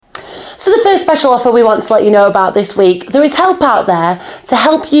So the first special offer we want to let you know about this week, there is help out there to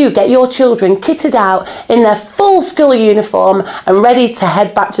help you get your children kitted out in their full school uniform and ready to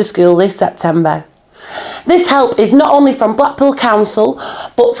head back to school this September. This help is not only from Blackpool Council,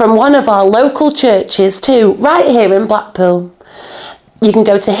 but from one of our local churches too, right here in Blackpool. You can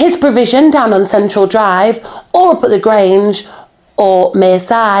go to His Provision down on Central Drive, or up at the Grange, or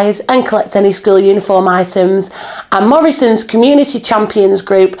Mearside, and collect any school uniform items. And Morrison's Community Champions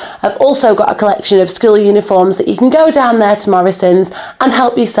Group have also got a collection of school uniforms that you can go down there to Morrison's and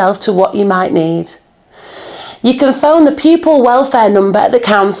help yourself to what you might need. You can phone the pupil welfare number at the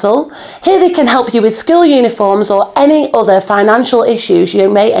council. Here they can help you with school uniforms or any other financial issues you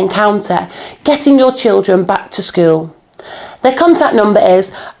may encounter getting your children back to school. Their contact number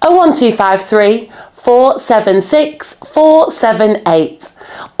is 01253 476 478,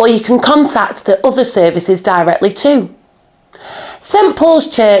 or you can contact the other services directly too. St Paul's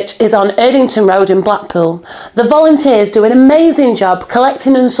Church is on Erdington Road in Blackpool. The volunteers do an amazing job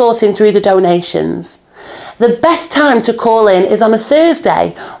collecting and sorting through the donations. The best time to call in is on a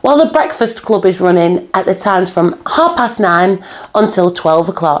Thursday while the breakfast club is running at the times from 9:30 until 12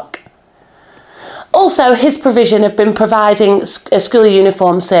 o'clock. Also, His Provision have been providing a school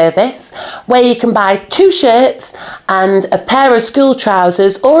uniform service where you can buy 2 shirts and a pair of school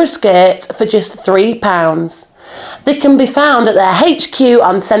trousers or a skirt for just £3. They can be found at their HQ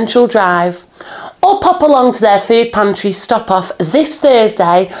on Central Drive, or pop along to their food pantry stop-off this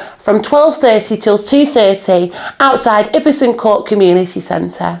Thursday from 12:30 till 2:30 outside Ibbotson Court Community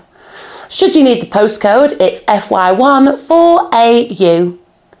Centre. Should you need the postcode, it's FY1 4AU.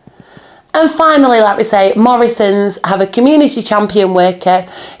 And finally, like we say, Morrison's have a community champion worker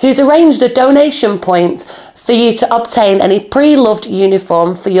who's arranged a donation point for you to obtain any pre-loved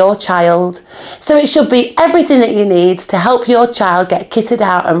uniform for your child. So it should be everything that you need to help your child get kitted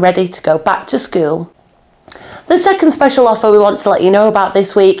out and ready to go back to school. The second special offer we want to let you know about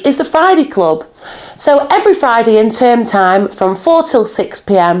this week is the Friday Club. So every Friday in term time from 4 till 6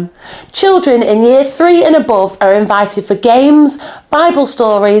 p.m, children in year 3 and above are invited for games, Bible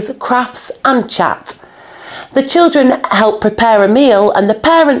stories, crafts and chat. The children help prepare a meal and the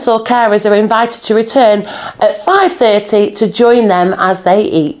parents or carers are invited to return at 5:30 to join them as they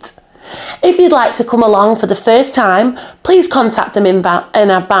eat. If you'd like to come along for the first time, please contact them in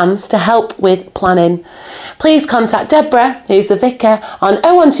advance to help with planning. Please contact Deborah, who's the vicar, on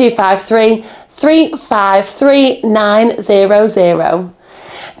 01253 353 900.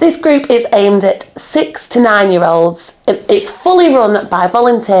 This group is aimed at 6 to 9 year olds. It's fully run by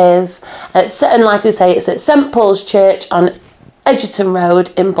volunteers, and like we say, it's at St Paul's Church on Edgerton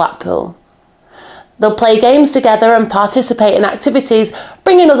Road in Blackpool. They'll play games together and participate in activities,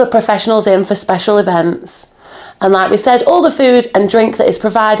 bringing other professionals in for special events. And like we said, all the food and drink that is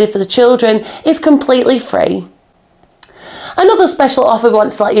provided for the children is completely free. Another special offer we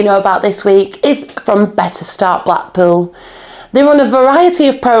want to let you know about this week is from Better Start Blackpool. They run a variety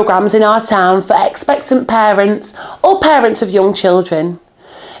of programmes in our town for expectant parents or parents of young children.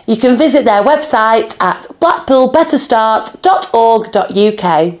 You can visit their website at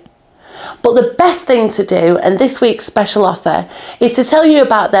blackpoolbetterstart.org.uk. But the best thing to do, and this week's special offer, is to tell you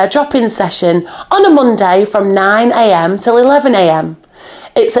about their drop-in session on a Monday from 9 a.m. till 11 a.m.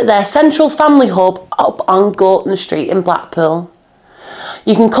 It's at their Central Family Hub up on Gorton Street in Blackpool.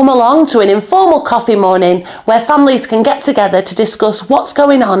 You can come along to an informal coffee morning where families can get together to discuss what's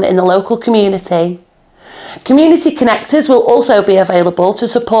going on in the local community. Community connectors will also be available to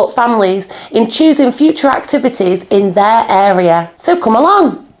support families in choosing future activities in their area, so come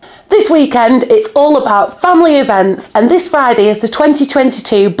along. This weekend it's all about family events, and this Friday is the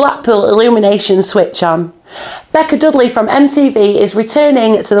 2022 Blackpool Illumination Switch On. Becca Dudley from MTV is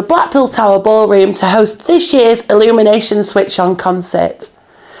returning to the Blackpool Tower Ballroom to host this year's Illumination Switch On concert.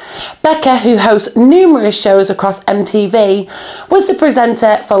 Becca, who hosts numerous shows across MTV, was the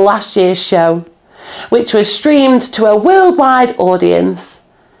presenter for last year's show, which was streamed to a worldwide audience.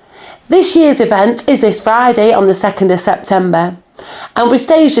 This year's event is this Friday on the 2nd of September and was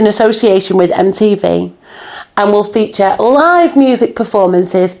staged in association with MTV and will feature live music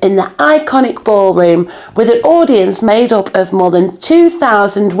performances in the iconic ballroom with an audience made up of more than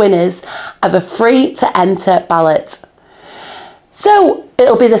 2,000 winners of a free-to-enter ballot. So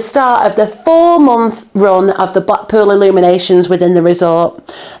it'll be the start of the 4-month run of the Blackpool Illuminations within the resort.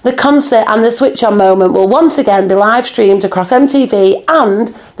 The concert and the switch on moment will once again be live streamed across MTV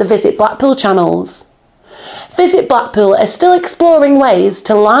and the Visit Blackpool channels. Visit Blackpool are still exploring ways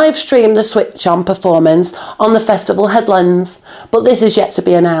to live stream the switch on performance on the festival headlands, but this is yet to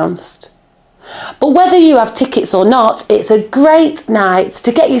be announced. But whether you have tickets or not, it's a great night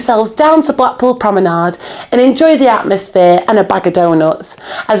to get yourselves down to Blackpool Promenade and enjoy the atmosphere and a bag of donuts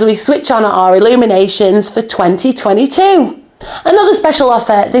as we switch on our illuminations for 2022. Another special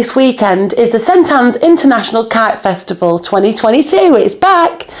offer this weekend is the St Anne's International Kite Festival 2022. It's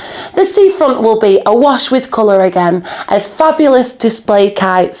back! The seafront will be awash with colour again as fabulous display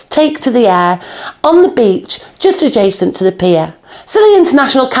kites take to the air on the beach just adjacent to the pier. So the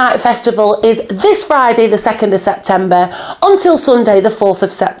International Kite Festival is this Friday the 2nd of September until Sunday the 4th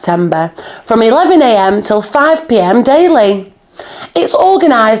of September from 11 a.m. till 5 p.m. daily. It's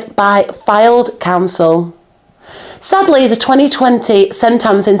organised by Fylde Council. Sadly, the 2020 St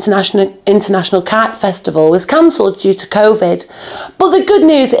Anne's International Kite Festival was cancelled due to COVID, but the good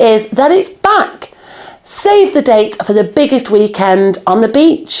news is that it's back. Save the date for the biggest weekend on the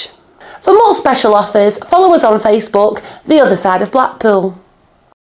beach. For more special offers, follow us on Facebook, The Other Side of Blackpool.